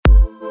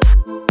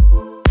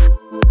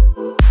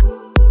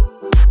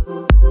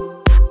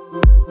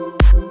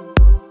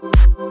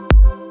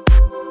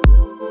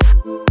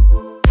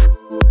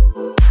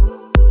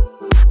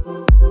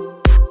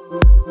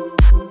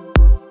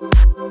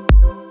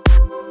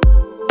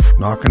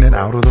knocking it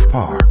out of the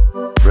park.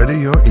 Ready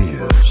your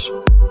ears.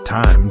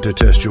 Time to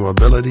test your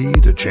ability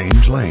to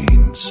change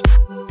lanes.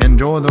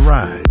 Enjoy the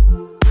ride.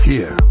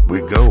 Here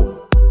we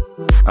go.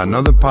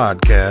 Another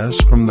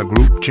podcast from the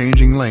group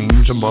Changing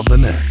Lanes Above the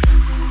Neck.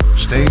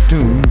 Stay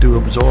tuned to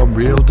absorb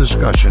real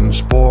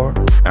discussions for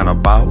and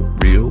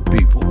about real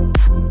people.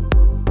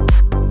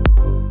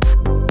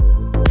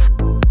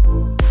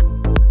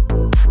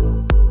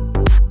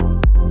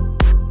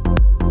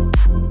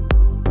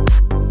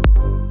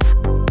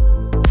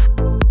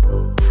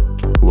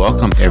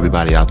 Welcome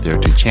everybody out there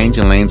to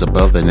Changing Lanes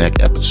Above the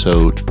Neck,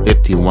 episode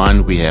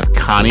 51. We have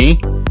Connie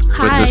with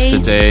us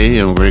today,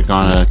 and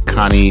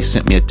Connie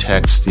sent me a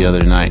text the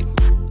other night,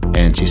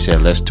 and she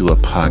said, let's do a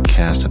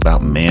podcast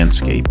about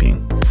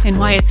manscaping. And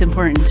why it's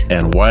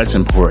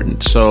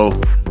important. So,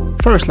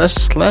 first,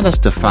 let us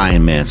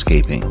define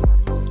manscaping.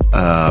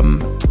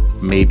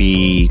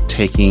 Maybe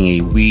taking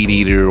a weed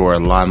eater or a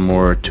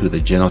lawnmower to the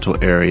genital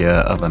area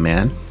of a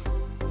man.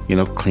 You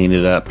know, clean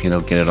it up, get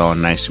it all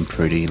nice and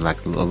pretty,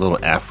 like a little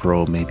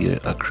afro, maybe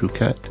a crew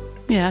cut.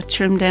 Yeah,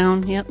 trim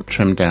down, yep.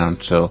 Trim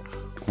down. So,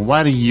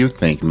 why do you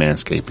think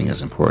manscaping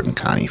is important,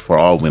 Connie, for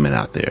all women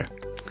out there?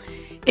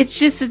 It's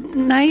just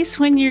nice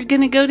when you're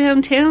going to go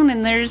downtown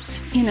and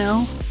there's,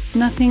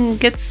 nothing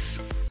gets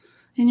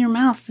in your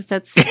mouth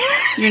that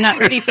you're not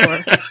ready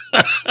for.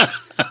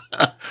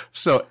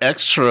 So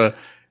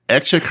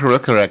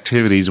extracurricular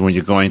activities when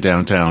you're going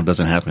downtown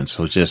doesn't happen.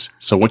 So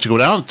what you go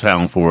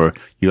downtown for,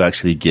 you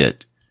actually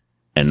get,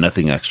 and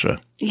nothing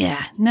extra.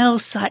 Yeah, no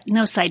side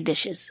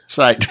dishes.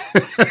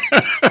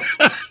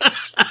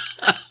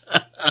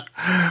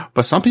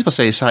 But some people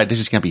say side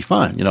dishes can be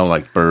fun,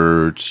 like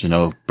birds,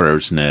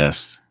 bird's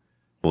nest,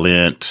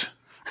 lint,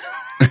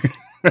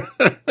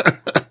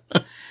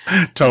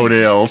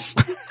 toenails.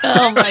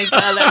 Oh my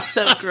God, that's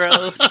so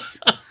gross.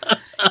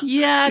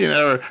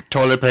 Yeah.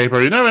 Toilet paper.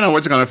 You never know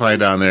what you're going to find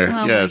down there.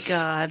 Oh yes. My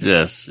God.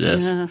 Yes.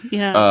 Yeah.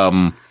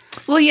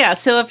 Well, yeah.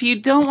 So if you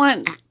don't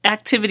want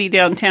activity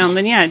downtown,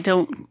 then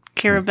don't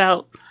care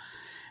about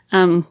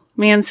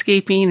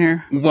manscaping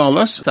or. Well,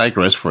 let's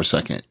digress for a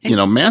second.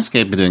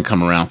 Manscaping didn't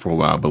come around for a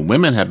while, but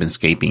women have been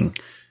scaping.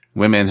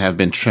 Women have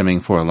been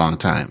trimming for a long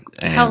time.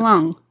 And how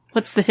long?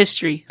 What's the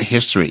history?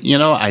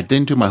 I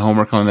didn't do my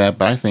homework on that,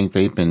 but I think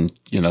they've been.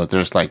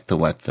 There's like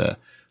the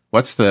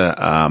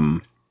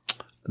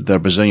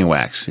Brazilian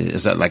wax.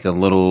 Is that like a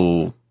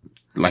little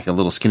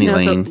skinny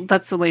lane?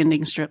 That's the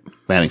landing strip.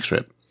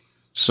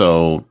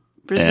 So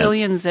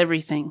Brazilian's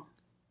everything.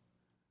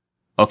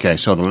 Okay,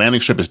 so the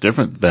landing strip is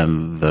different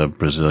than the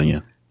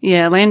Brazilian.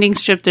 Yeah, landing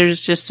strip,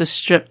 there's just a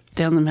strip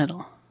down the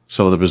middle.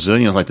 So the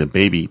Brazilian is like the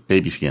baby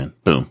skin.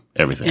 Boom,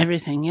 everything.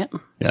 Everything, yep.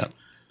 Yeah.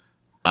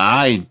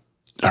 I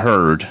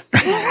heard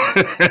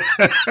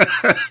that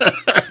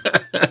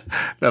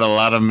a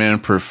lot of men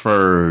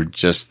prefer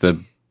just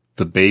the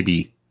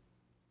baby.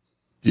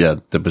 Yeah,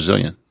 the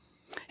Brazilian.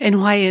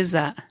 And why is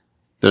that?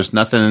 There's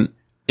nothing,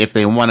 if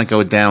they want to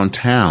go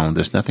downtown,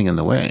 there's nothing in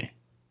the way.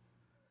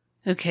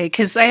 Okay,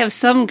 because I have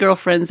some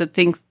girlfriends that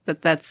think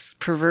that that's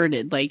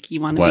perverted, like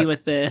you want to be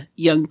with the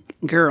young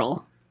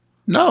girl.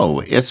 No,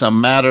 it's a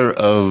matter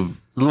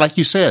of, like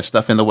you said,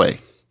 stuff in the way.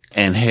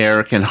 And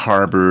hair can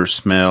harbor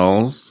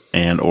smells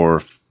or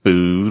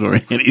food or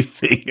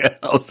anything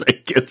else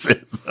that gets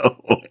in the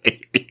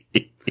way.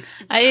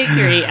 I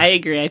agree. I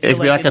feel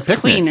like it's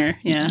cleaner.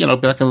 Yeah. Be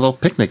like a little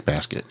picnic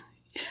basket.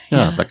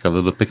 Yeah, like a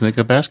little picnic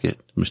basket,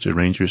 Mr.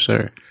 Ranger,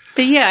 sir.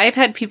 But yeah, I've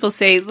had people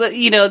say,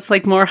 it's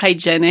like more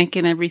hygienic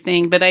and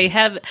everything, but I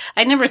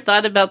never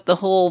thought about the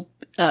whole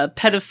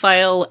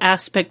pedophile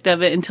aspect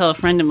of it until a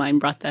friend of mine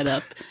brought that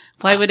up.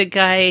 Why would a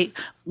guy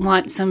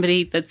want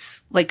somebody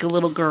that's like a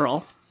little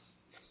girl?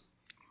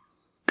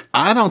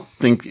 I don't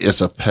think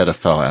it's a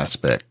pedophile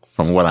aspect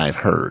from what I've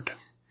heard.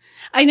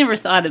 I never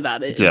thought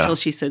about it until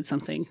she said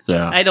something.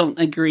 Yeah. I don't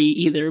agree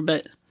either,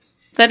 but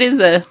that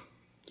is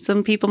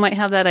some people might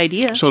have that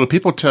idea. So do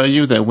people tell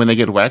you that when they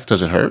get whacked,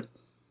 does it hurt?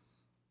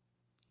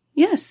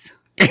 Yes.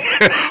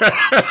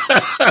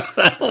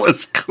 That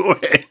was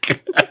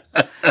quick.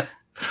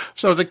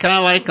 So is it kind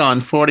of like on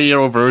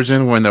 40-Year-Old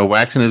Virgin when they're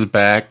waxing his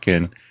back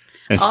and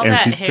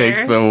she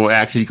takes the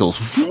wax, he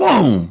goes,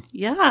 boom.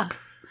 Yeah.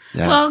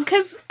 Well,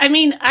 because,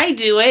 I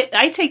do it.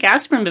 I take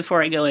aspirin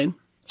before I go in.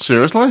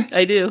 Seriously?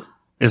 I do.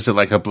 Is it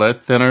like a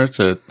blood thinner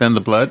to thin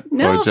the blood?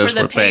 No, or just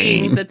for the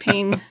pain. The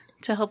pain,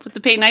 to help with the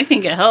pain. I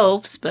think it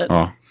helps, but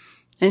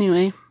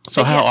anyway.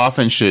 So how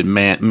often should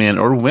men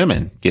or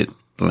women get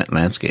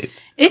landscaped?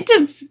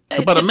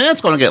 But a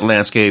man's going to get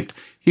landscaped.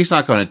 He's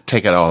not going to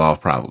take it all off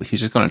probably.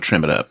 He's just going to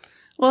trim it up.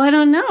 Well, I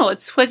don't know.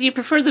 It's what you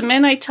prefer. The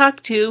men I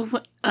talk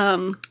to.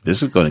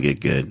 This is going to get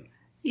good.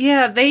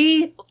 Yeah,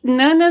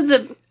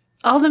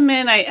 all the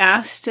men I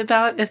asked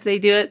about if they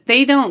do it,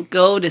 they don't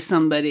go to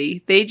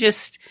somebody. They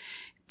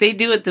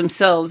do it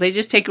themselves. They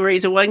just take a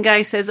razor. One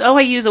guy says,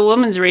 I use a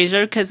woman's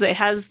razor because it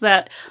has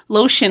that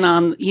lotion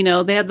on,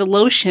 they have the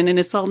lotion and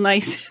it's all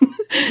nice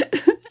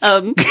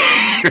and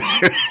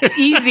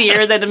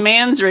easier than a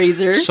man's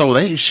razor. So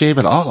they shave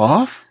it all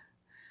off?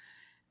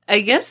 I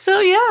guess so,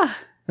 yeah.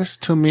 There's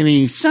too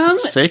many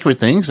sacred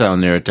things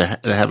down there to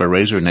have a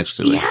razor next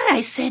to it. Yeah,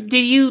 I said, do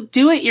you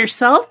do it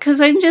yourself? Because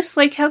I'm just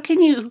like, how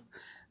can you?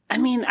 I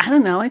mean, I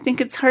don't know. I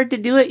think it's hard to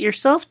do it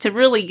yourself to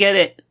really get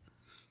it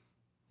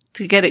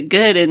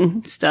good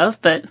and stuff.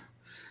 But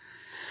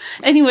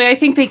anyway, I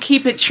think they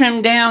keep it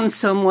trimmed down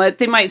somewhat.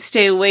 They might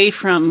stay away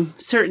from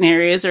certain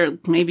areas or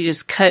maybe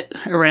just cut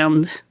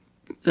around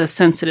the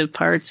sensitive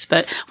parts.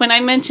 But when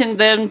I mentioned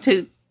them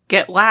to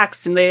get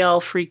waxed and they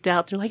all freaked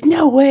out, they're like,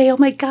 no way. Oh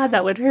my God,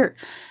 that would hurt.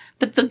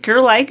 But the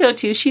girl I go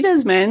to, she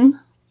does men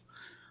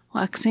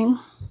waxing.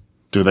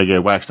 Do they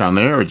get waxed down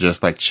there or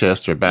just like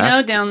chest or back?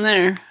 No, down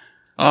there.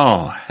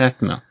 Oh,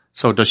 heck no.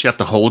 So does she have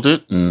to hold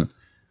it and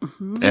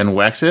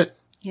wax it?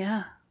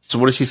 Yeah. So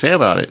what does she say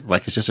about it?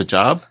 Like it's just a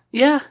job?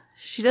 Yeah,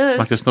 she does.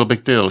 Like it's no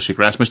big deal. She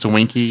grabs Mr.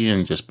 Winky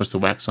and just puts the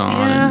wax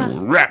on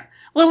and wrap.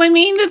 Well, I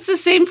mean, it's the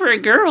same for a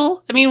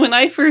girl. I mean, when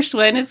I first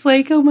went, it's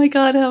like, oh my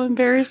God, how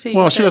embarrassing.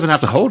 Well, she doesn't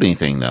have to hold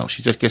anything, though.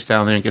 She just gets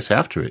down there and gets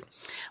after it.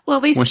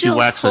 Well, when she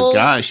waxes a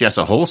guy, she has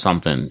to hold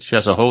something. She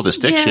has to hold the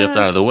stick shift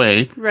out of the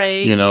way.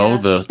 Right. You know,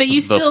 the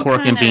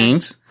pork and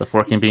beans. The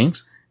pork and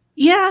beans.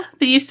 Yeah,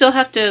 but you still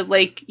have to,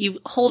 like, you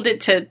hold it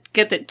to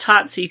get it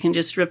taut so you can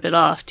just rip it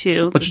off,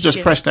 too. But you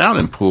just press down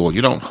and pull.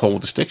 You don't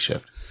hold the stick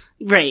shift.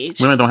 Right.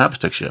 Women don't have a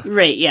stick shift.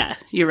 Right, yeah.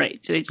 You're right.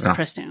 So they just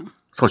press down.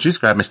 So she's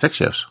grabbing stick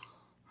shifts.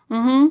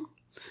 Mm-hmm.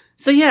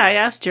 So, yeah, I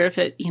asked her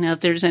if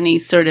there's any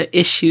sort of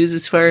issues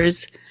as far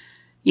as,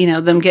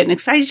 them getting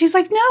excited. She's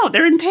like, no,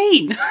 they're in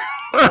pain.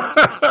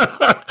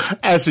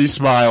 As he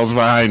smiles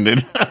behind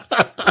it.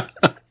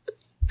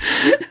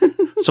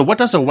 So what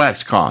does a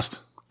wax cost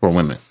for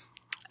women?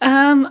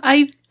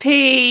 I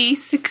pay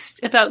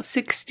about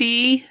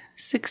 60.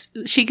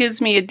 She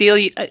gives me a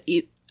deal.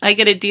 I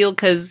get a deal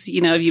because,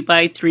 if you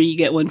buy 3, you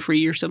get 1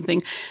 free or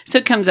something. So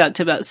it comes out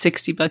to about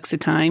 $60 a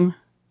time.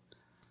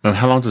 And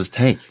how long does it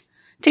take?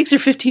 It takes her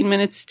 15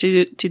 minutes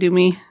to do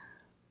me.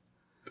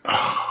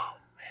 Oh,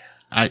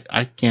 man.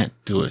 I can't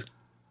do it.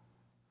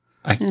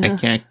 I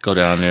can't go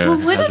down there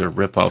and have her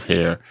rip off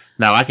hair.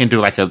 Now I can do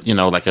like a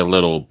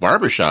little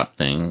barbershop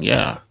thing.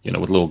 Yeah. With a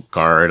little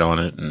guard on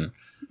it and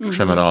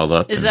trim it all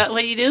up. Is that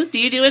what you do? Do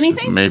you do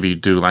anything? Maybe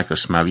do like a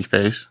smiley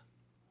face.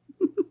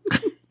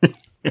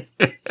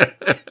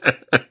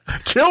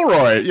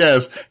 Kilroy,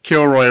 yes.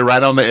 Kilroy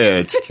right on the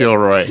edge.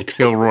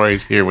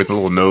 Kilroy's here with a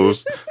little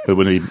nose. It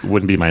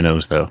wouldn't be my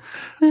nose though.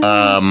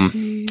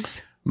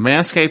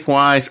 Manscaped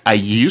wise, I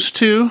used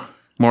to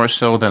more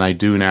so than I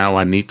do now.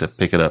 I need to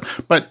pick it up.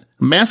 But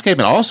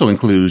Manscaping also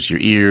includes your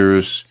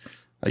ears,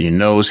 your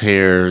nose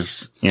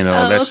hairs,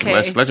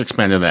 let's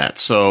expand to that.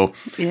 So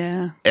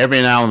yeah,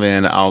 every now and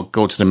then I'll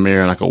go to the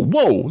mirror and I go,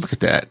 whoa, look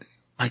at that.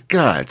 My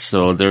God.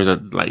 So there's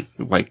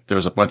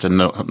there's a bunch of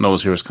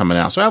nose hairs coming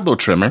out. So I have a little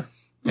trimmer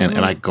and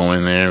I go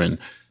in there and,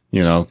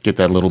 get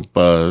that little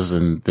buzz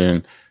and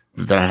then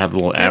I have the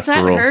little afro. Does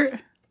that hurt?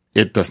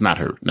 It does not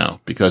hurt,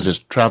 no, because it's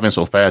traveling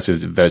so fast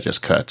that it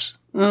just cuts.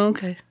 Oh,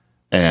 okay.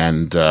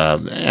 And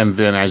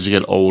then as you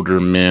get older,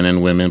 men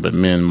and women, but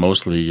men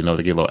mostly,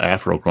 they get a little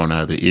afro growing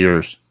out of the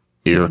ear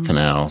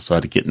canal. So I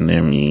had to get in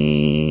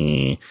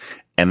there.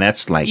 And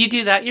that's like. You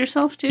do that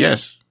yourself too?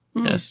 Yes.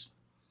 Mm-hmm. Yes.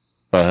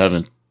 But I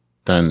haven't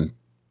done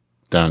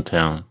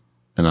downtown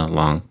in a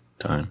long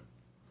time.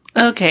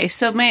 Okay.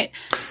 So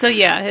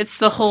yeah, it's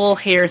the whole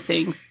hair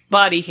thing.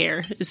 Body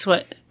hair is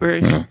what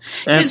we're.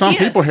 Mm-hmm. And some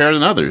people hair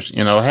than others.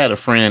 I had a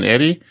friend,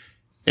 Eddie.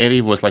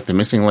 Eddie was like the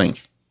missing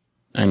link.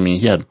 I mean,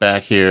 he had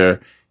back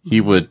hair.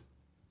 He would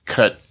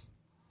cut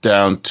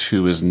down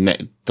to his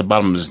neck, the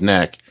bottom of his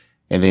neck.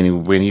 And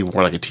then when he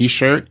wore like a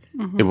t-shirt,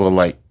 it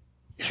would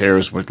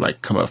hairs would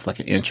come up like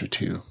an inch or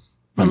 2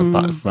 from the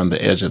bottom, from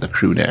the edge of the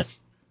crew neck.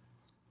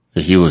 So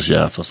he was,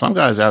 so some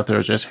guys out there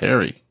are just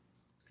hairy.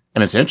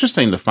 And it's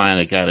interesting to find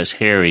a guy that's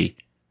hairy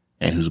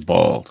and who's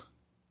bald.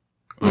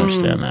 I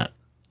understand that.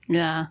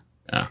 Yeah.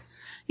 Yeah.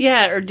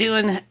 Yeah. Or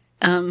doing,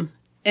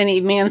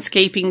 any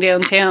manscaping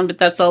downtown, but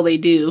that's all they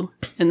do.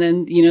 And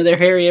then, they're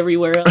hairy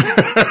everywhere else.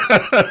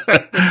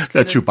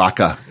 The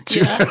Chewbacca.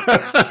 Yeah.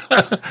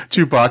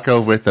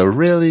 Chewbacca with a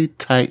really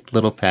tight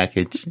little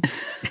package.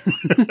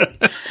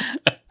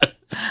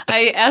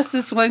 I asked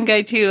this one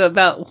guy, too,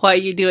 about why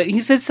you do it. He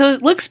said, so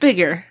it looks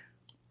bigger.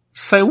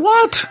 Say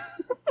what?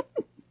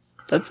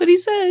 That's what he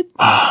said.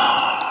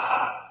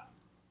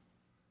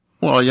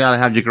 Well, you gotta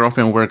have your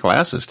girlfriend wear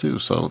glasses, too,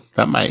 so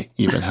that might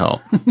even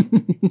help.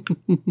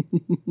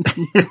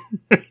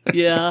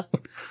 Yeah.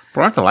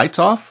 But aren't the lights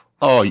off?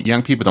 Oh,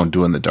 young people don't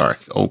do it in the dark.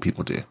 Old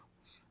people do.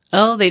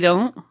 Oh, they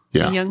don't?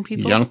 Yeah. The young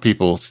people? Young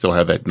people still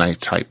have that nice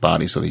tight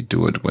body, so they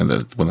do it when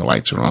the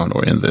lights are on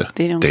or in the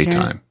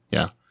daytime.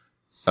 Yeah.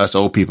 Us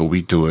old people,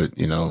 we do it,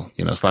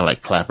 it's not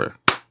like Clapper.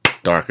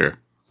 Darker.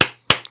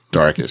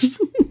 Darkest.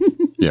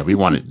 Yeah, we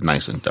want it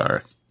nice and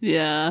dark.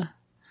 Yeah.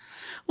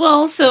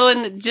 Well,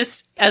 and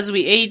just as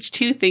we age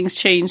too, things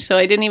change. So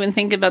I didn't even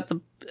think about the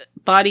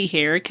body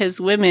hair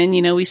because women,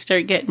 we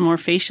start getting more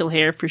facial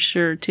hair for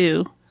sure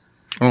too.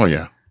 Oh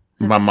yeah.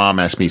 My mom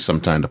asked me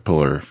sometime to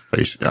pull her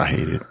face. I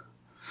hate it.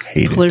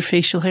 Hate Pull it. her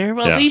facial hair.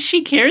 Well, Yeah. at least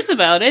she cares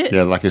about it.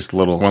 Yeah, like it's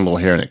one little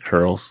hair and it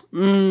curls.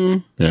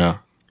 Yeah.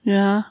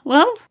 Yeah.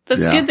 Well,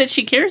 that's Yeah. good that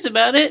she cares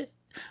about it.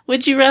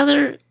 Would you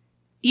rather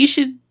you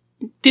should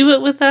do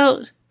it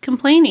without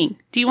complaining?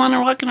 Do you want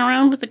her walking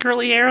around with the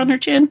curly hair on her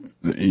chin?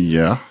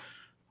 Yeah.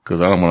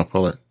 Because I don't want to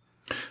pull it.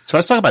 So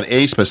let's talk about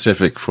age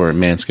specific for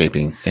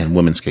manscaping and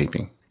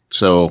womenscaping.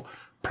 So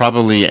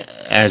probably,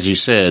 as you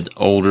said, the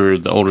older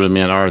the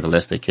men are, the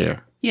less they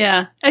care.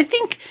 Yeah. I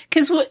think,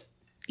 because we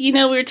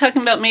were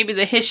talking about maybe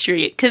the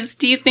history. Because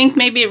do you think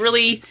maybe it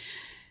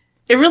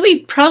really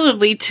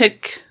probably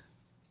took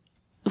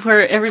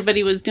where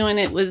everybody was doing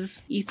it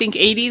was, you think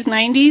 80s,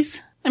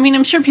 90s? I mean,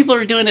 I'm sure people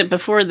were doing it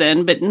before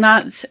then, but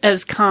not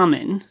as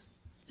common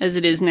as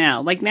it is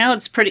now. Like now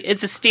it's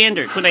a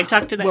standard. When I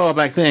talk to them. Well,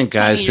 back then,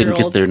 guys didn't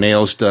get their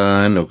nails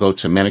done or go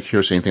to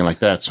manicures or anything like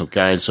that. So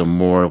guys are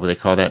more, what they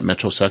call that,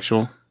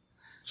 metrosexual.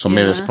 So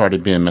maybe that's part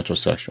of being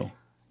metrosexual.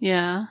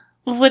 Yeah.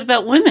 Well, what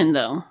about women,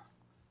 though?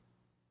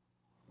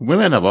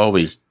 Women have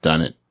always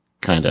done it,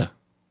 kind of.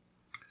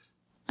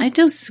 I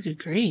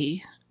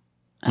disagree.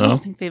 I No?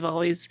 don't think they've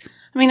always...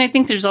 I mean, I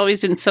think there's always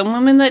been some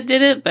women that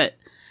did it, but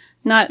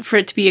not for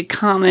it to be a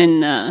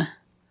common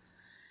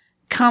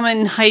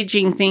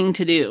hygiene thing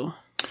to do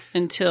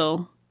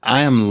until...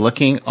 I am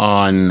looking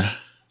on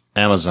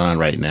Amazon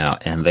right now,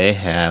 and they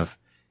have,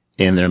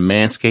 in their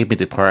manscaping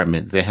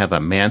department, they have a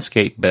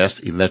Manscaped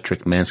Best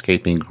Electric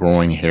Manscaping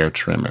Growing Hair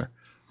Trimmer.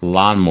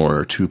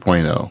 Lawnmower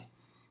 2.0.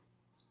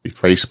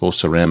 Replaceable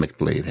ceramic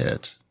blade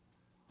heads.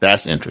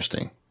 That's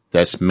interesting.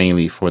 That's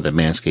mainly for the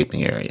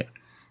manscaping area.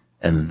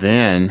 And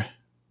then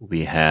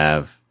we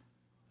have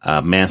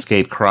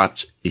Manscaped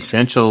Crotch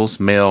Essentials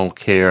Male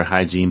Care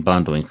Hygiene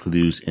Bundle.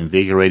 Includes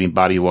invigorating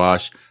body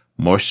wash,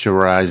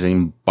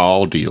 moisturizing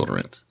ball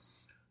deodorant.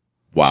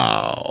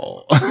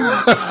 Wow.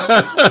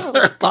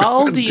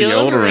 Ball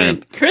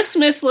deodorant.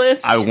 Christmas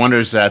list. I wonder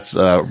if that's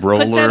a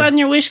roller. Put that on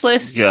your wish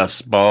list.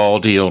 Yes,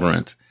 ball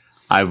deodorant.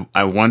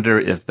 I wonder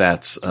if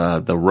that's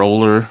the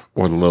roller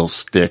or the little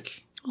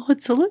stick.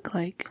 What's it look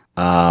like?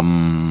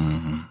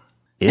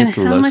 It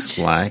looks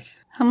like.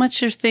 How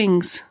much are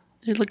things?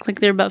 They look like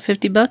they're about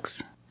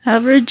 $50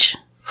 average.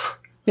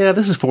 Yeah,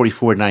 this is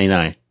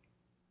 $44.99.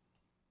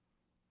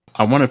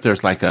 I wonder if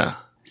there's like a.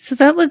 So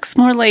that looks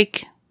more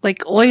like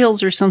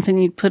oils or something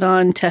you'd put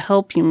on to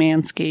help you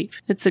manscape.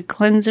 It's a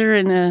cleanser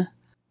and a...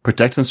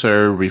 Protect and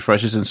serve,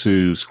 refreshes and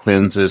soothes,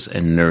 cleanses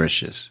and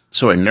nourishes.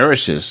 So it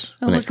nourishes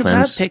when it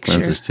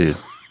cleanses too.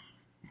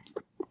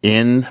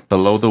 In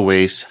below the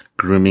waist,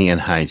 grooming and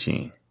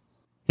hygiene.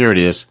 Here it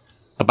is.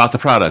 About the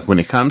product. When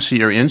it comes to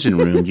your engine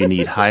room, you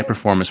need high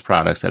performance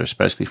products that are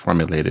specially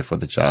formulated for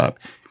the job,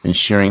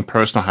 ensuring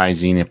personal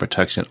hygiene and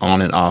protection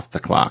on and off the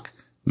clock.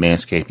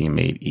 Manscaping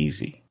made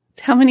easy.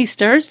 How many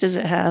stars does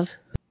it have?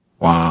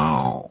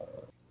 Wow.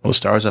 Those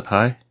stars up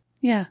high?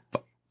 Yeah.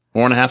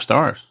 4.5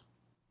 stars.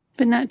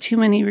 But not too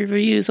many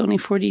reviews, only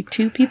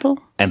 42 people.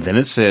 And then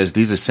it says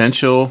these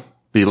essential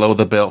below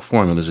the belt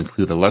formulas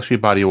include a luxury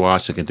body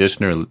wash, a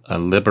conditioner, a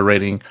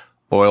liberating,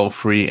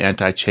 oil-free,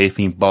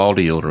 anti-chafing ball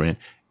deodorant,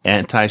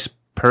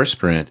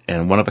 anti-perspirant,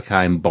 and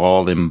one-of-a-kind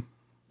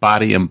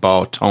body and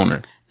ball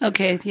toner.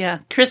 Okay, yeah.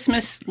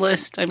 Christmas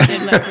list. I'm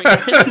getting that for your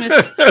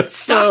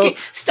Christmas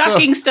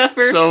stocking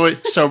stuffer.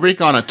 So we're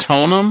going to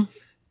tone them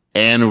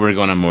and we're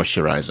going to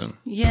moisturize them.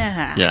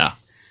 Yeah. Yeah.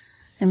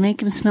 And make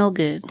them smell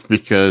good.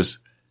 Because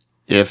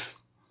if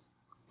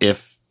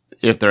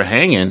they're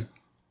hanging,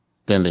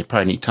 then they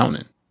probably need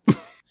toning.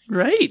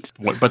 Right.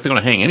 But they're going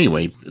to hang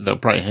anyway. They'll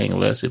probably hang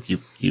less if you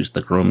use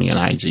the grooming and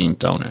hygiene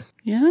toner.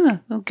 Yeah,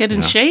 they'll get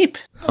in shape.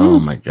 Oh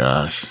my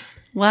gosh.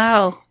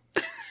 Wow.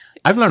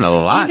 I've learned a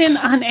lot. Even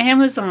on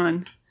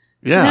Amazon.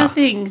 Yeah.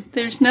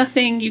 There's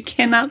nothing you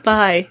cannot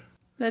buy.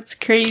 That's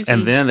crazy.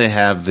 And then they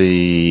have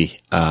the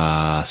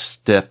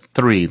step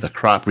 3, the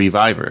Crop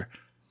Reviver.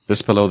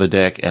 This below the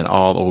deck and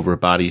all over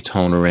body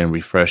toner and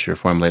refresher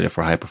formulated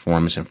for high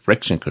performance and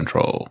friction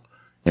control.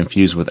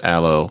 Infused with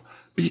aloe.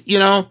 You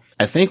know,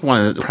 I think one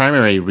of the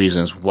primary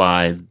reasons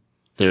why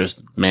there's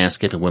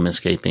manscaping,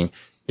 womenscaping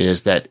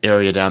is that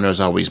area down there is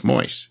always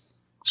moist.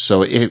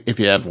 So if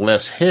you have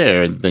less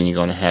hair, then you're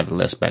going to have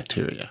less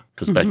bacteria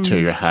because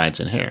bacteria hides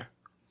in hair.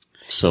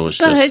 So it's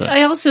just.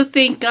 I also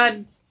think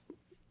God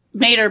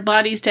made our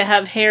bodies to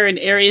have hair in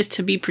areas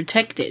to be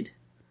protected.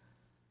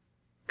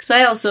 Because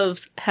I also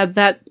have had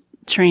that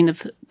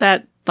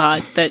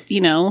thought that,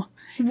 you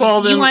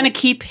want to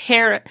keep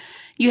hair.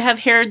 You have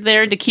hair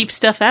there to keep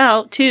stuff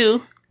out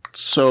too.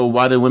 So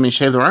why do women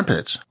shave their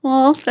armpits?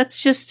 Well,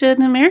 that's just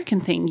an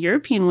American thing.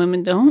 European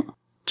women don't.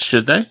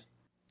 Should they?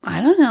 I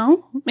don't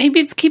know.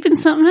 Maybe it's keeping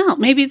something out.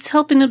 Maybe it's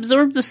helping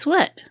absorb the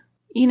sweat.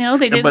 They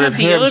didn't but have if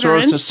hair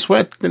absorbs the deodorants.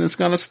 sweat, then it's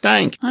going to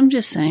stink. I'm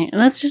just saying.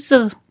 That's just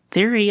a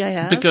theory I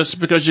have. Because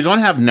you're going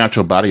to have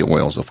natural body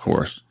oils, of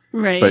course.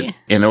 Right. But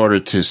in order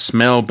to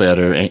smell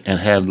better and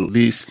have at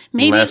least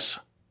less.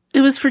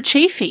 It was for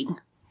chafing.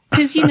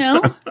 Because, you're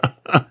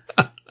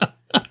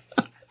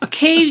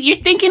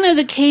thinking of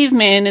the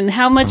cavemen and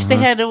how much they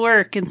had to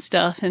work and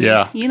stuff. And,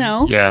 Yeah.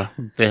 Yeah.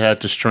 They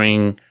had to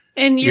string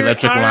And your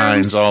electric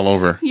lines all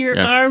over. Your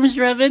Yes. arms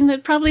rubbing,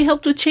 that probably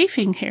helped with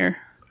chafing hair.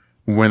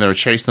 When they were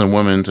chasing a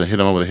woman to hit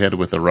them over the head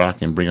with a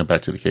rock and bring them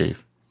back to the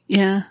cave.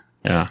 Yeah.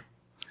 Yeah.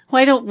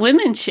 Why don't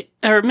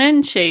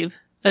men shave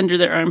under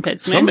their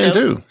armpits? Some men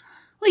do.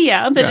 Well,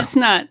 yeah, but Yeah. it's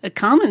not a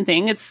common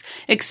thing. It's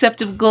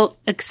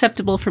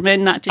acceptable for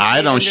men not to shave.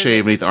 I don't under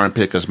shave beneath the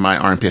armpit because my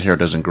armpit hair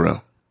doesn't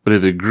grow. But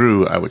if it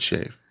grew, I would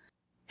shave.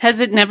 Has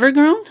it never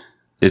grown?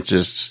 It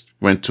just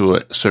went to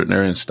a certain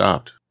area and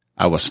stopped.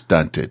 I was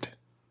stunted.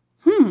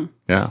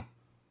 Yeah.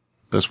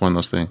 That's one of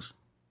those things.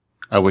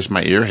 I wish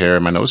my ear hair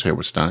and my nose hair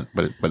would stunt,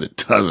 but it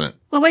doesn't.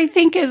 Well, I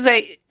think as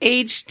I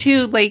age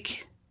too,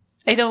 like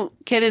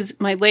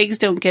my legs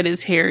don't get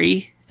as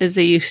hairy as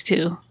they used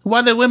to.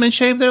 Why do women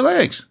shave their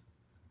legs?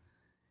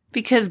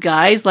 Because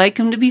guys like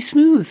them to be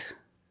smooth.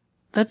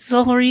 That's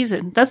the whole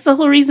reason. That's the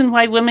whole reason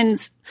why women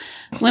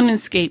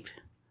scape.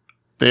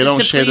 They don't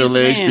to shave their please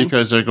legs man.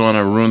 because they're going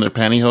to ruin their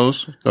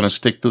pantyhose, going to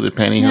stick through their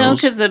pantyhose. No,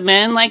 because the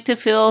men like to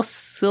feel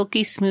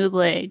silky smooth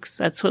legs.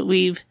 That's what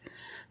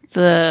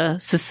the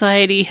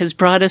society has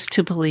brought us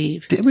to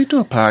believe. Did we do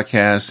a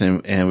podcast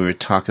and we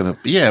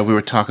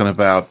were talking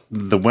about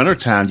the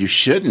wintertime you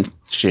shouldn't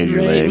shave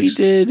your legs. We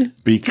did.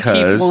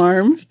 Because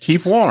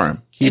keep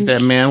warm. Keep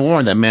that man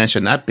warm. That man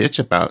should not bitch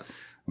about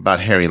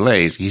hairy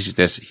legs. He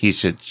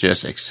should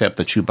just accept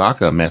the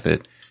Chewbacca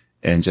method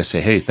and just say,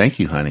 "Hey, thank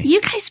you, honey."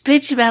 You guys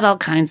bitch about all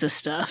kinds of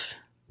stuff.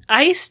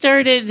 I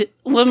started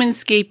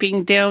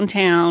womanscaping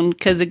downtown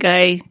because a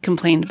guy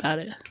complained about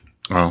it.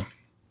 Oh.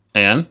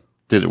 And?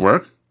 Did it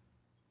work?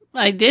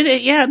 I did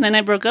it, yeah, and then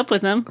I broke up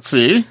with him.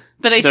 See?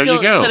 But There you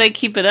go. but I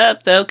keep it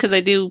up though because I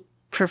do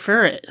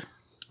prefer it.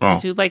 Oh. I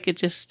do like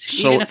it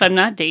even if I'm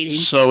not dating.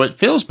 So it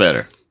feels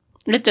better.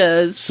 It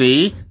does.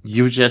 See?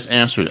 You just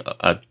answered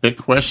a big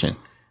question.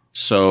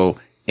 So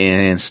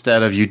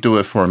instead of you do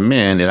it for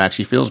men, it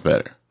actually feels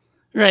better.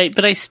 Right,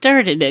 but I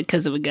started it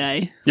because of a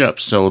guy. Yep.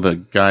 So the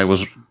guy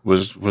was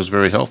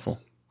very helpful.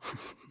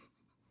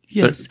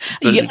 Yes.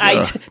 There you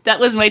go. That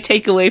was my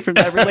takeaway from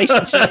that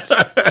relationship.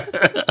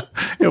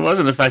 It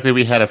wasn't the fact that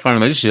we had a fun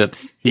relationship.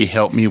 He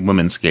helped me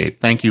womanscape.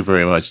 Thank you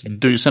very much.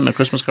 Do you send me a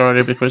Christmas card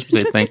every Christmas?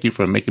 Say thank you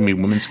for making me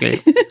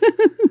womanscape.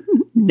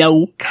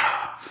 No.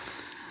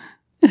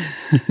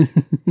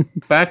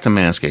 Back to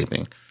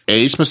manscaping.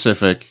 Age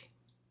specific,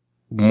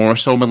 more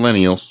so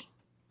millennials,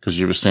 because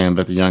you were saying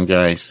that the young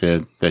guy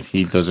said that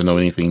he doesn't know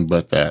anything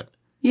but that.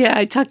 Yeah,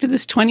 I talked to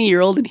this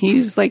 20-year-old and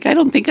he's like, I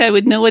don't think I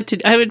would know what to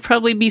do. I would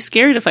probably be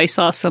scared if I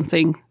saw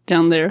something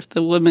down there, if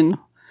the woman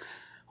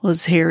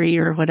was hairy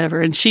or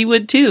whatever. And she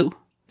would too.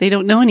 They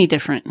don't know any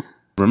different.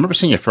 Remember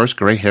seeing your first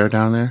gray hair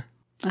down there?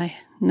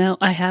 No,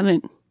 I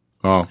haven't.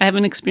 Oh, I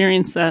haven't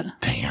experienced that.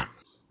 damn.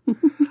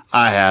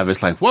 I have.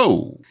 It's like,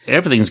 whoa,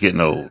 everything's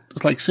getting old.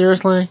 It's like,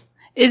 seriously?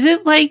 Is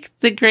it like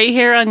the gray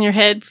hair on your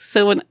head?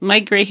 So when my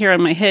gray hair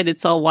on my head,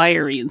 it's all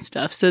wiry and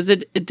stuff. So is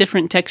it a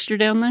different texture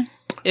down there?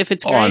 If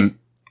it's gray?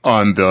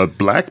 On the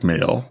black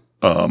male,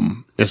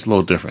 it's a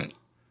little different.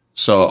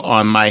 So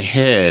on my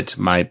head,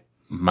 my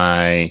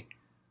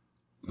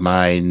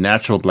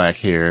natural black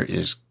hair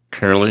is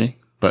curly,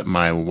 but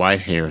my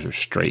white hairs are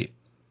straight.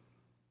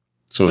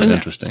 So it's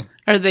interesting.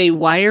 Are they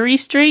wiry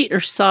straight or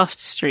soft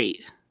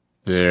straight?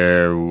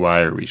 They're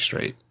wiry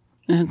straight.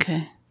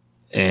 Okay.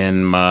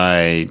 In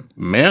my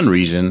man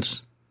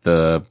regions,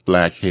 the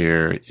black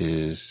hair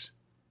is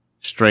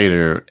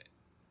straighter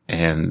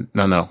and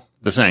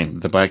the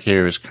same. The black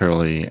hair is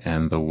curly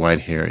and the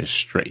white hair is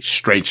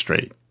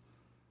straight.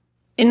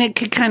 And it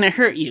could kind of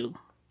hurt you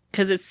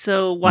because it's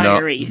so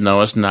wiry.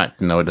 No, it's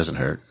not. No, it doesn't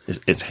hurt.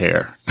 It's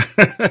hair.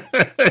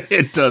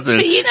 It doesn't.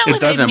 But you know it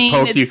what doesn't I mean?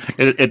 poke you.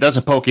 It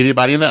doesn't poke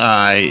anybody in the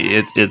eye.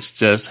 It's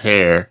just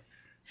hair.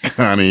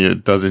 Connie,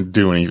 it doesn't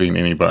do anything to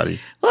anybody.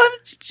 Well, I'm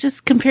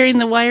just comparing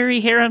the wiry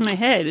hair on my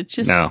head. It's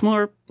just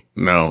more.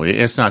 No,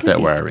 it's not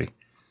that wiry.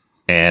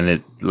 And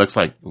it looks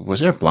like, was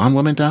there a blonde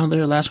woman down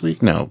there last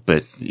week? No,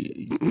 but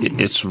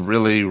it's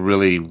really,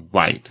 really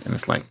white. And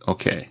it's like,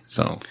 okay,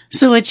 so.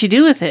 So what'd you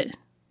do with it?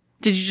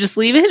 Did you just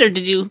leave it or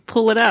did you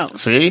pull it out?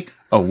 See,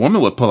 a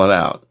woman would pull it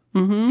out.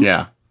 Mm-hmm.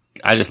 Yeah.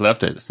 I just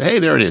left it. Hey,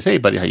 there it is. Hey,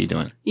 buddy, how you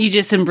doing? You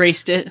just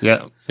embraced it.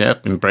 Yep.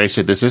 Embrace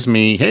it. This is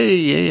me.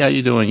 Hey, how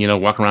you doing?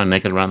 Walk around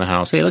naked around the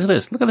house. Hey, look at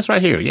this. Look at this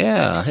right here.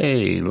 Yeah.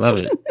 Hey, love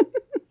it.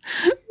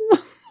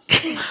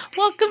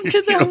 Welcome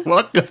to the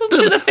Welcome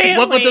to the family.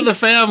 Welcome to the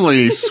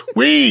family.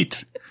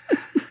 Sweet.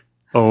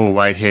 Oh,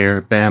 white hair,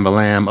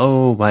 bam-a-lam.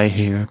 Oh, white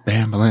hair,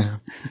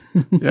 bam-a-lam.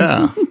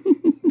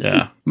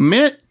 Yeah.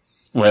 Men,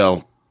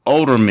 well,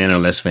 older men are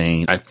less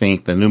vain. I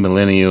think the new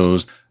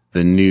millennials,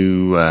 the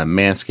new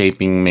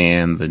manscaping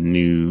man, the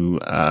new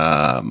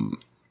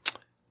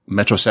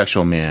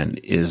metrosexual man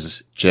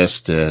is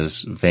just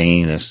as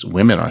vain as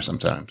women are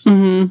sometimes.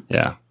 Mm-hmm.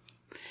 Yeah.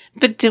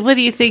 But what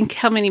do you think,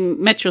 how many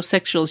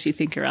metrosexuals you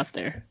think are out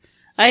there?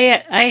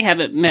 I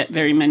haven't met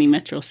very many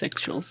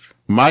metrosexuals.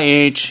 My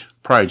age,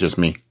 probably just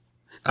me.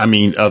 I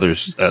mean,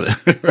 others,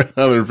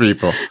 other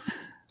people.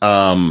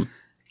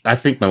 I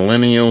think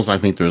millennials, I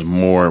think there's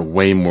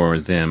way more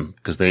of them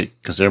because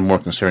they're more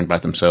concerned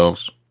about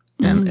themselves.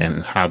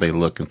 and how they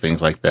look and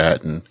things like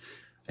that.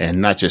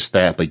 And not just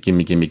that, but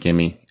gimme, gimme,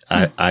 gimme.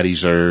 I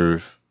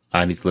deserve,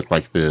 I need to look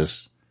like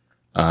this.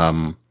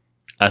 I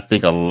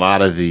think a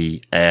lot of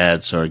the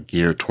ads are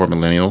geared toward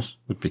millennials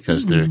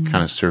because they're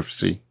kind of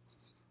surfacey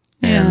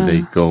and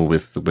they go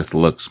with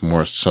looks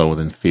more so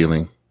than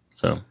feeling.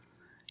 So.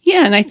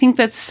 Yeah. And I think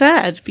that's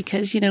sad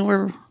because,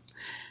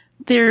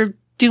 they're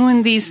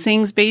doing these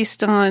things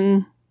based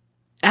on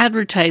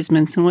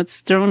advertisements and what's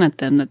thrown at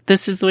them, that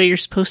this is the way you're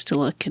supposed to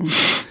look, and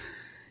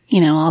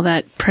all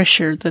that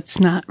pressure that's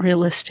not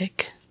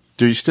realistic.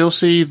 Do you still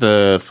see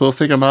the full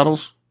figure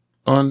models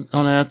on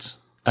ads?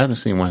 I haven't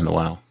seen one in a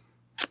while.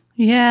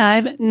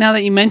 Yeah, now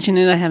that you mention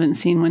it, I haven't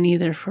seen one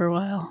either for a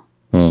while.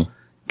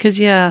 'Cause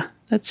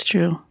that's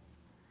true.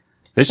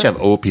 They should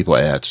have old people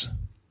ads.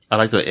 I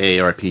like the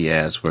AARP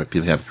ads where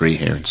people have gray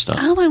hair and stuff.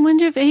 Oh, I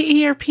wonder if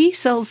AARP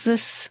sells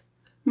this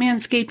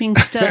manscaping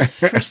stuff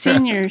for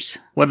seniors.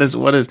 What is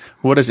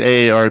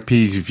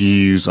AARP's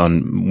views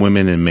on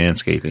women and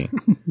manscaping?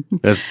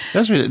 That's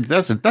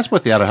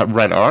what they ought to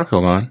write an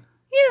article on.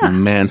 Yeah,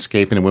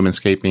 manscaping and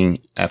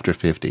womenscaping after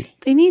 50.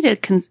 They need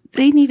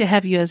to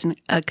have you as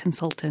a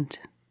consultant.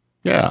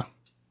 Yeah,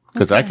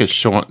 because I could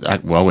show them. I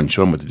wouldn't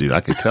show them what to do.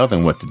 I could tell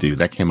them what to do.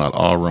 That came out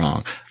all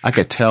wrong. I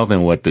could tell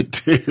them what to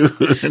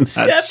do.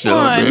 Step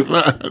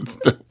one.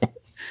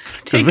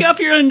 Take off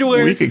your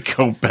underwear. We could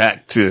go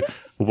back to.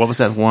 What was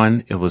that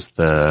one? It was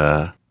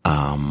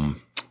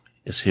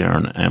it's here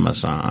on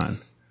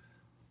Amazon.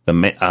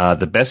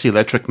 The best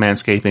electric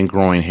manscaping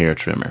growing hair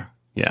trimmer.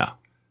 Yeah.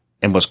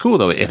 And what's cool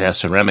though, it has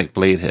ceramic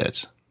blade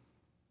heads.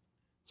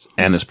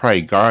 And there's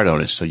probably guard on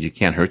it so you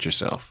can't hurt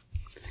yourself.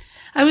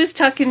 I was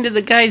talking to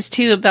the guys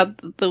too about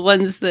the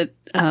ones that,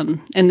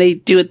 and they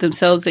do it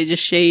themselves. They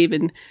just shave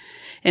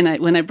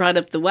when I brought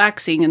up the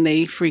waxing and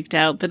they freaked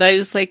out, but I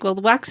was like, well,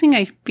 the waxing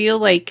I feel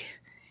like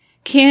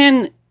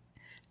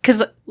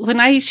because when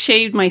I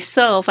shaved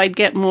myself, I'd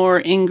get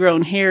more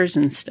ingrown hairs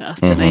and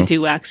stuff than I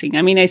do waxing.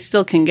 I mean, I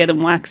still can get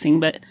them waxing,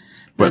 but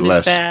not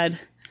less. as bad.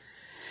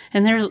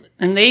 And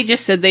they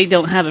just said they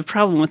don't have a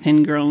problem with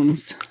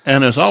ingrowns.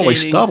 And there's always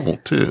shaving. stubble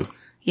too.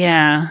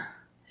 Yeah.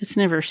 It's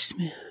never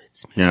smooth.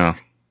 Yeah.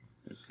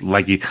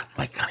 Like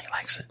Connie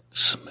likes it.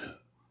 Smooth.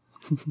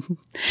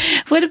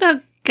 What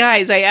about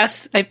guys?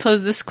 I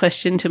posed this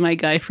question to my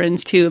guy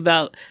friends too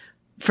about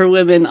for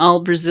women, all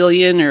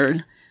Brazilian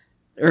or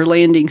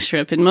landing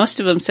strip. And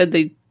most of them said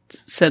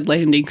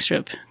landing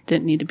strip.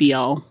 Didn't need to be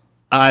all.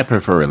 I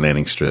prefer a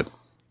landing strip.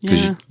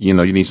 Because, you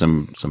need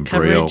some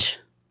coverage.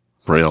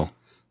 braille.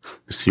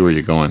 See where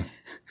you're going.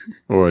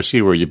 Or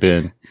see where you've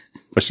been.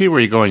 Or see where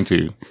you're going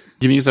to.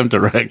 Give me some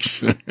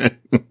direction.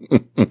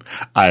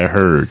 I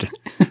heard.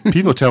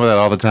 People tell me that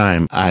all the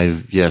time.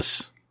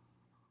 Yes.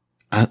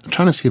 I'm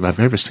trying to see if I've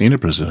ever seen a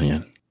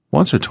Brazilian.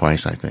 Once or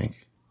twice, I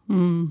think.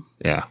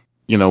 Yeah.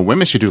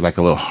 Women should do like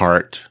a little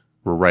heart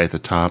right at the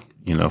top,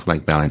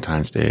 like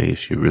Valentine's Day, if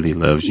she really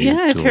loves you.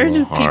 Yeah, I've heard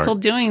of people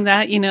doing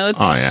that.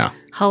 It's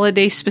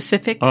holiday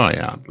specific. Oh,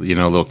 yeah. A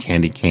little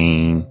candy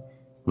cane,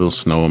 little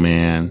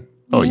snowman.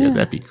 Oh, yeah,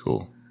 that'd be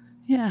cool.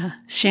 Yeah.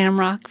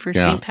 Shamrock for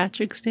St.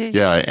 Patrick's Day.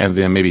 Yeah, and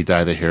then maybe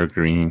dye the hair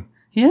green.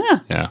 Yeah.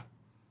 Yeah.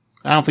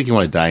 I don't think you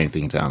want to dye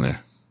anything down there.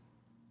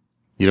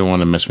 You don't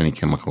want to mess with any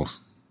chemicals.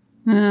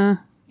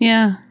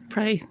 Yeah,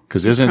 probably.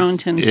 Because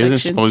isn't it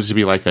supposed to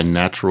be like a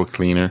natural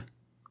cleaner?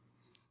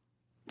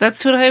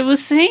 That's what I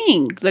was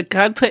saying. That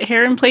God put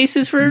hair in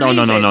places for a reason.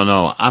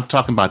 No. I'm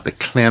talking about the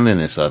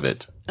cleanliness of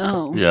it.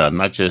 Oh. Yeah,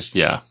 not just,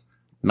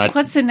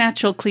 What's a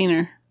natural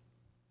cleaner?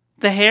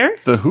 The hair?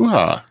 The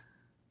hoo-ha.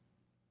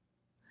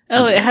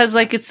 Oh, it has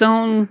like its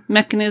own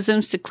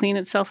mechanisms to clean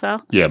itself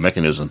out? Yeah,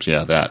 mechanisms.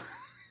 Yeah, that.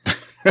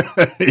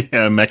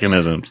 Yeah,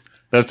 mechanisms.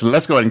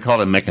 Let's go ahead and call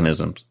it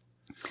mechanisms.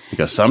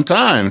 Because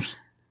sometimes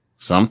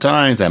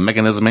that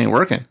mechanism ain't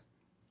working.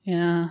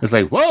 Yeah. It's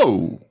like,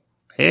 whoa,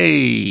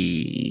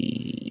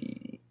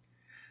 hey,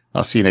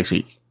 I'll see you next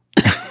week.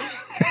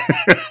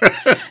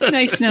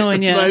 Nice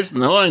knowing you. Nice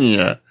knowing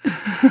you.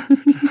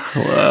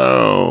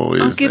 Whoa.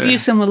 I'll give you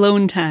some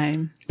alone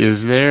time.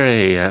 Is there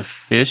a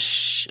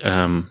fish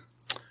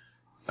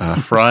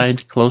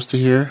fried close to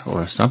here,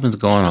 or something's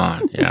going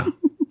on? Yeah.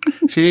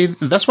 See,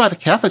 that's why the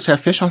Catholics have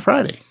fish on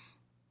Friday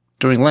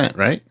during Lent,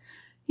 right?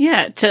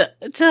 Yeah,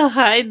 to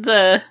hide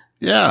the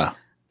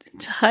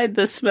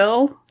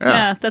smell.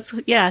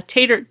 Yeah,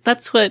 tater.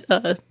 That's what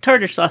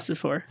tartar sauce is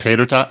for.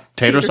 Tater sauce.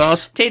 Tater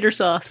sauce. Tater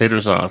sauce.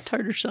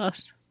 Tartar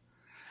sauce.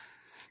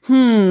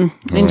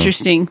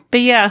 Interesting.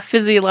 But yeah,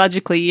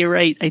 physiologically, you're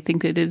right. I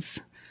think it is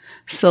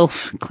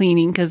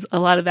self-cleaning because a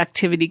lot of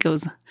activity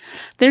goes.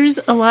 There's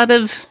a lot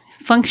of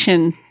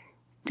function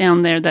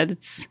down there that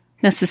it's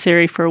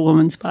necessary for a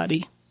woman's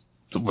body.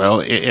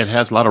 Well, it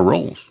has a lot of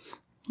roles.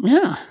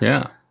 Yeah.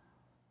 Yeah.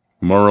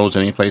 More roles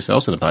than any place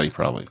else in the body,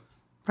 probably.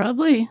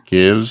 Probably.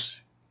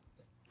 Gives,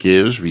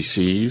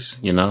 receives.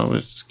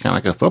 It's kind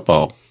of like a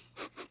football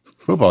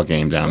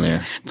game down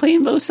there.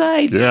 Playing both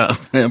sides. Yeah,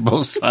 playing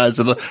both sides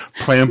of the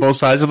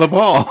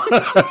ball.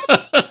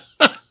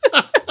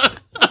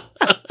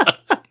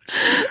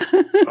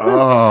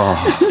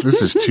 Oh,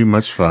 this is too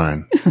much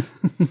fun.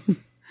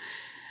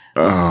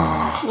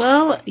 Oh.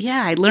 Well,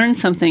 yeah, I learned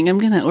something. I'm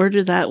going to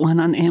order that one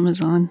on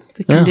Amazon,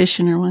 the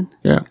conditioner one.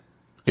 Yeah.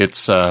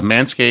 It's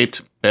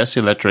Manscaped, best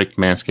electric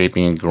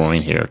manscaping and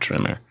growing hair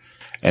trimmer.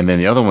 And then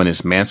the other one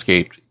is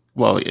Manscaped.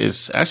 Well,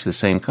 it's actually the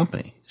same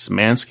company. It's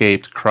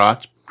Manscaped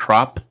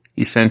Crop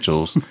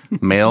Essentials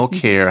Male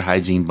Care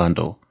Hygiene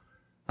Bundle.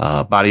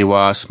 Body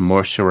wash,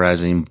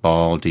 moisturizing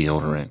ball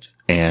deodorant,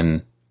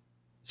 and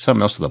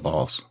something else to the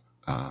balls.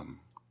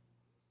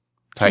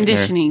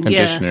 Conditioning,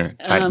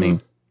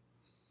 tightening.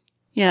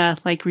 Yeah,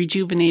 like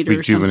Rejuvenator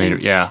or something.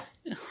 Rejuvenator, yeah.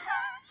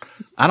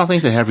 I don't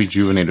think they have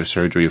Rejuvenator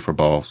surgery for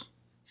balls.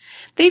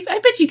 I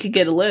bet you could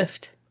get a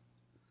lift.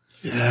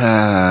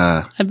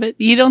 Yeah. I bet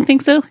you don't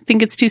think so?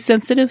 Think it's too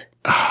sensitive?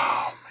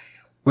 Oh,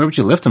 man. Where would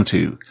you lift them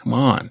to? Come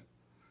on.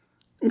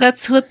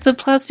 That's what the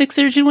plastic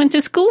surgeon went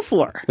to school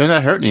for. They're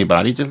not hurting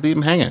anybody. Just leave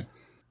them hanging.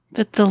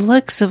 But the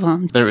looks of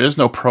them. There is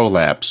no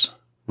prolapse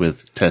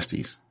with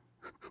testes.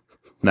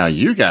 Now,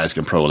 you guys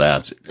can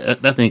prolapse.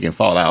 That thing can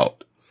fall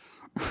out.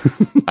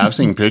 I've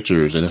seen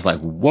pictures, and it's like,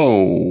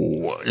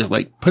 whoa. It's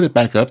like, put it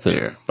back up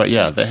there. But,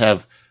 yeah, they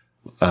have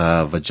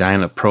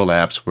vagina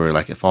prolapse where,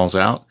 like, it falls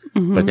out.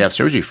 Mm-hmm. But they have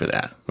surgery for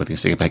that, where they can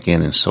stick it back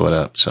in and sew it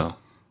up. So,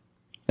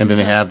 and then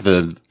they have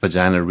the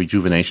vagina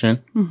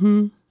rejuvenation.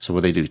 Mm-hmm. So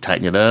what they do,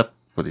 tighten it up?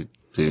 What they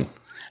do?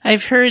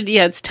 I've heard,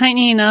 it's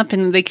tightening up,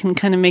 and they can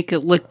kind of make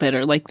it look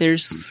better. Like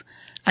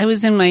I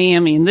was in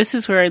Miami, and this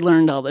is where I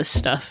learned all this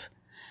stuff.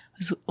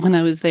 Was when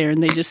I was there,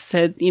 and they just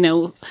said, they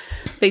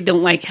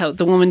don't like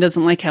the woman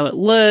doesn't like how it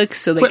looks,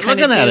 so they kind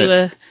of do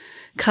a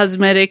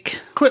cosmetic.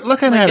 Quit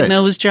looking at it. A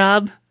nose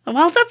job.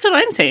 Well, that's what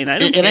I'm saying. I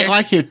don't care. It ain't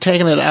like you're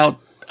taking it out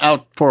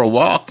for a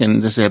walk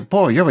and just said,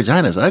 boy, your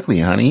vagina's ugly,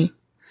 honey.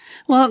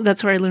 Well,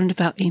 that's where I learned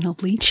about anal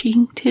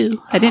bleaching,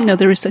 too. I didn't know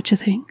there was such a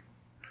thing.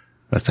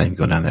 Let's not even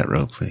go down that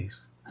road,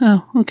 please.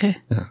 Oh, okay.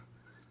 Yeah.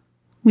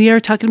 We are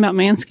talking about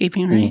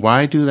manscaping, right?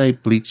 Why do they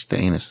bleach the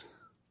anus?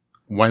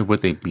 Why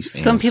would they bleach the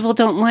anus? Some people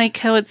don't like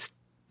how it's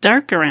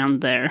dark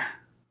around there.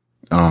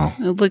 Oh.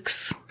 It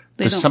looks...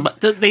 They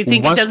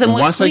think it doesn't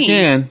look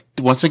clean.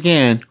 Once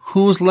again,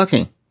 who's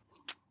looking?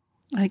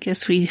 I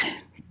guess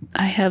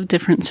I have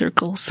different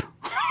circles.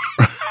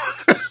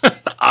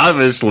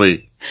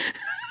 Obviously.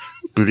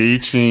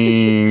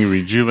 Bleaching,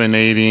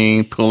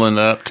 rejuvenating, pulling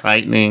up,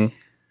 tightening.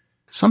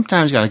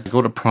 Sometimes you got to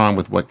go to prom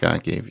with what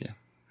God gave you.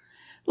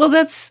 Well,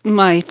 that's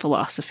my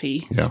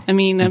philosophy. Yeah. I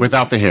mean,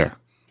 without the hair.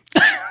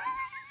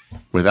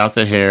 Without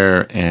the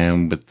hair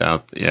and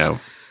without,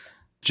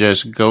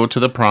 just go to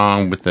the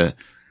prom with the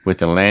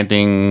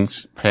landing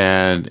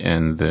pad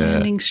and the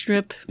landing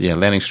strip. Yeah,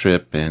 landing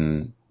strip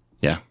and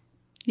yeah.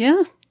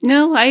 Yeah.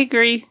 No, I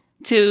agree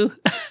to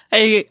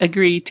a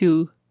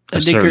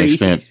degree.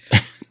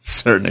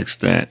 Certain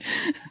extent.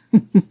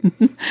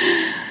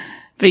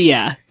 But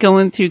yeah,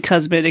 going through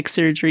cosmetic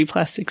surgery,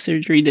 plastic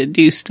surgery to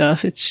do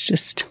stuff, it's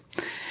just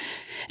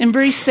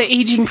embrace the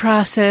aging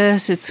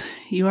process.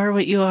 You are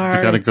what you are.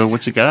 You gotta go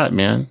what you got,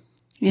 man.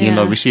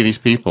 Yeah. We see these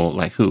people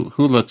like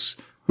who's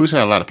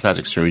had a lot of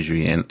plastic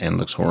surgery and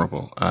looks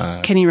horrible.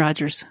 Kenny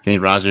Rogers,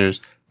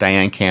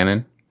 Diane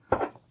Cannon.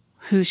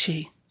 Who's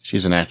she?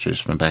 She's an actress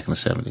from back in the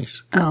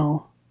 70s.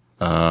 Oh.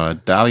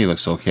 Dolly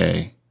looks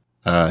okay.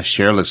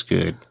 Cher looks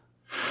good.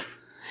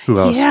 Who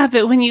else? Yeah,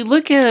 but when you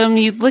look at them,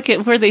 you look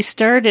at where they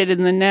started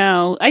and the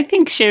now. I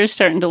think Cher's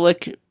starting to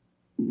look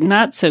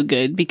not so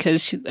good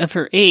because of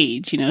her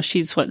age.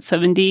 She's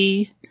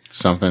 70?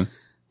 Something.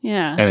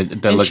 Yeah. And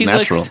it doesn't look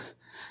natural.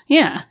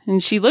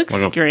 And she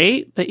looks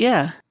great, but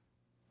yeah.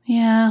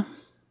 Yeah.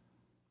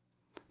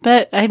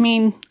 But, I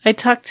mean, I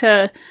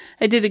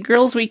did a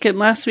girls' weekend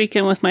last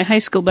weekend with my high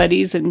school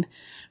buddies, and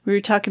we were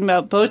talking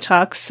about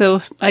Botox.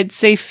 So I'd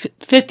say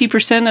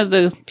 50% of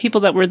the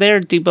people that were there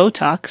do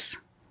Botox,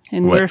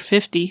 and we're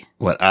 50.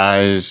 What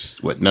eyes,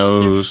 what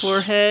nose,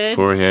 their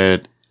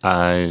forehead,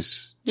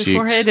 eyes, their cheeks.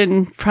 Forehead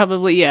and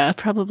probably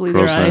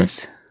their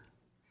eyes.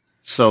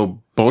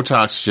 So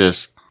Botox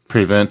just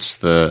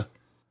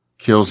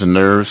kills the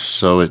nerves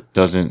so it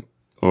doesn't,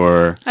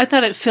 or... I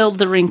thought it filled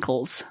the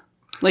wrinkles.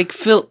 Like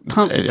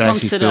pumps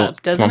it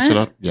up, doesn't it? Pumps it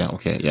up? Yeah,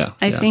 okay, yeah.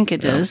 I think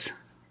it does.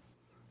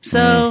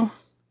 So...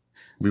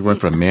 We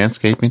went from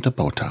manscaping to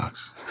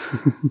Botox.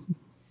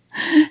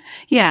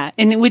 Yeah,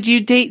 and would you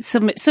date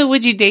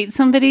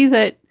somebody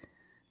that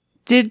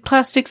did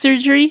plastic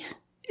surgery?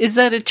 Is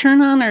that a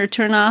turn on or a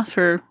turn off,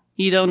 or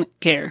you don't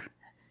care?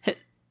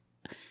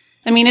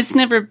 I mean, it's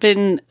never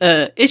been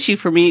an issue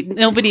for me.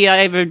 Nobody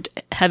I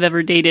have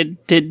ever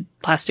dated did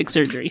plastic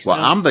surgery. So.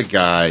 Well, I'm the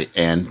guy,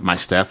 and my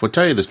staff would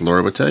tell you this,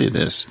 Laura would tell you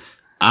this.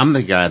 I'm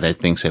the guy that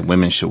thinks that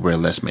women should wear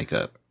less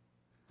makeup.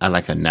 I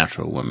like a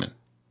natural woman.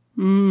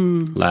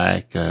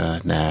 Like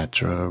a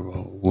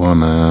natural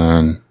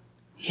woman.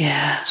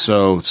 Yeah.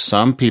 So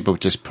some people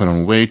just put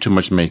on way too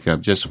much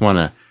makeup, just want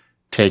to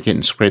take it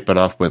and scrape it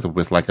off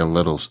with like a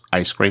little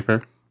ice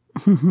scraper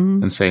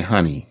and say,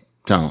 honey,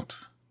 don't.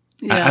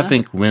 Yeah. I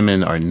think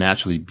women are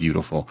naturally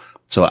beautiful.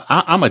 So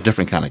I'm a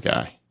different kind of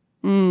guy.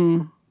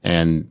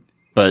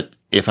 But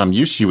if I'm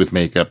used to you with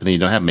makeup and then you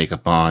don't have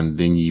makeup on,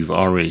 then you've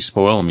already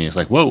spoiled me. It's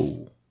like,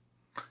 whoa.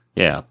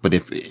 Yeah. But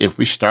if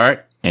we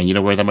start and you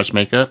don't wear that much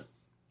makeup,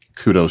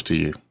 kudos to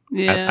you.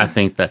 Yeah.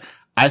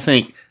 I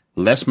think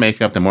less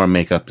makeup and more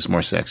makeup is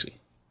more sexy.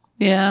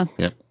 Yeah.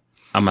 Yep.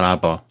 I'm an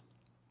oddball.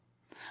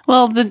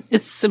 Well,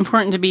 it's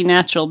important to be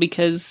natural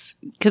because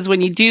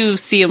when you do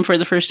see them for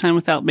the first time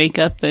without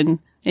makeup and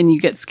you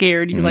get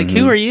scared, you're like,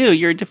 who are you?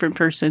 You're a different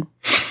person.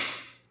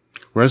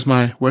 Where's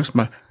my,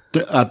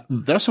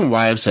 there's some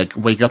wives that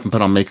wake up and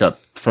put on makeup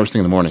first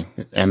thing in the morning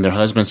and their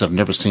husbands have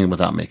never seen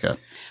without makeup.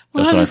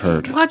 That's what I've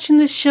heard. Watching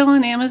this show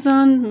on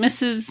Amazon,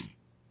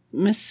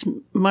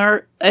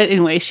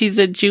 anyway, she's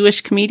a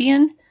Jewish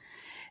comedian.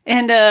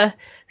 And,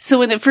 so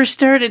when it first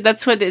started,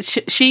 that's what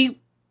she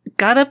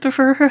got up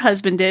before her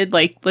husband did.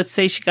 Like, let's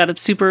say she got up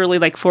super early,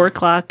 like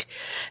 4:00,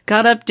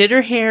 got up, did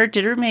her hair,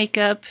 did her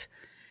makeup,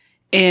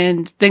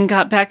 and then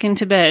got back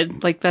into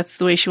bed. Like, that's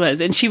the way she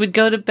was. And she would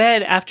go to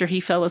bed after he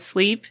fell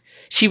asleep.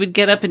 She would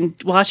get up and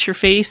wash her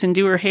face and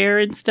do her hair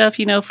and stuff,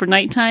 for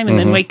nighttime, and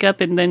then wake up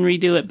and then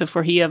redo it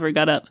before he ever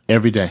got up.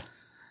 Every day.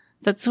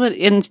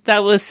 And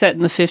that was set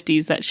in the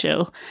 50s, that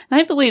show. And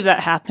I believe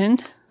that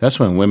happened. That's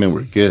when women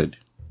were good.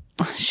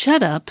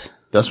 Shut up.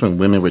 That's when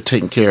women were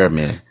taking care of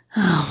men.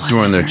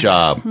 Doing their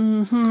job.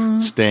 Mm-hmm.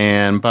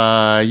 Stand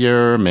by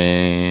your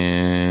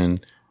man.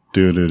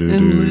 And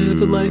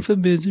live a life of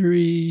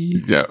misery.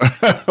 Yeah.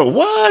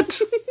 What?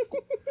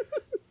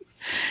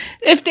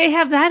 If they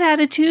have that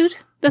attitude,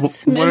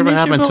 that's whatever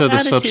happened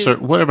to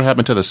whatever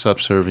happened to the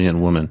subservient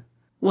woman?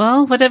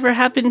 Well, whatever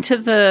happened to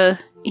the,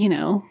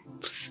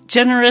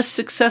 generous,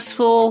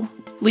 successful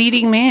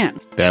leading man?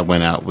 That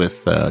went out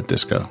with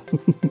disco.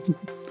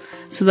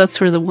 So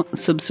that's where the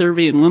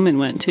subservient woman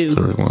went too.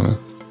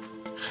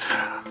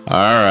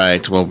 All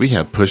right. Well, we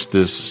have pushed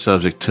this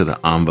subject to the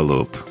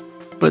envelope,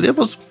 but it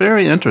was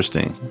very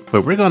interesting.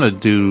 But we're going to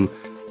do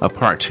a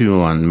part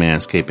 2 on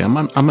manscaping.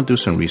 I'm going to do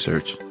some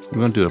research. We're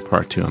going to do a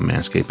part 2 on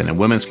manscaping and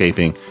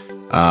womenscaping.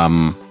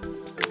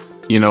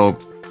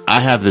 I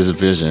have this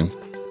vision.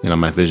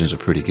 My visions are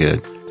pretty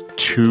good.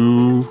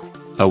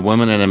 A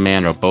woman and a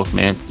man are both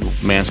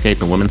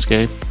manscape and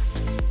womenscape,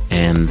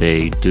 and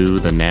they do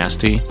the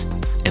nasty,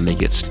 and they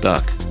get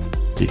stuck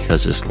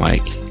because it's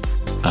like,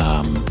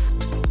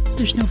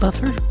 there's no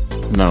buffer?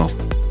 No.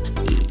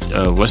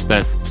 What's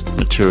that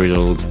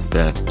material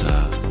that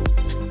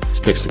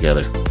sticks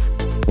together?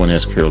 One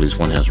has curlies,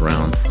 one has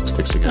round.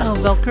 Sticks together. Oh,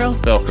 Velcro?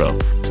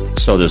 Velcro.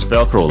 So there's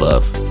Velcro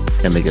love,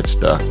 and they get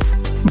stuck.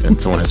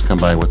 And someone has come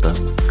by with a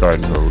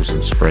garden hose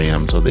and spray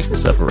them so they can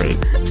separate.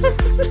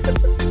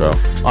 So,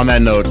 on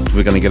that note,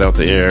 we're going to get off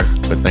the air.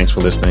 But thanks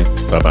for listening.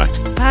 Bye-bye.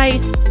 Bye.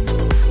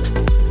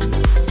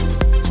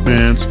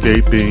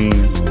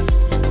 Manscaping.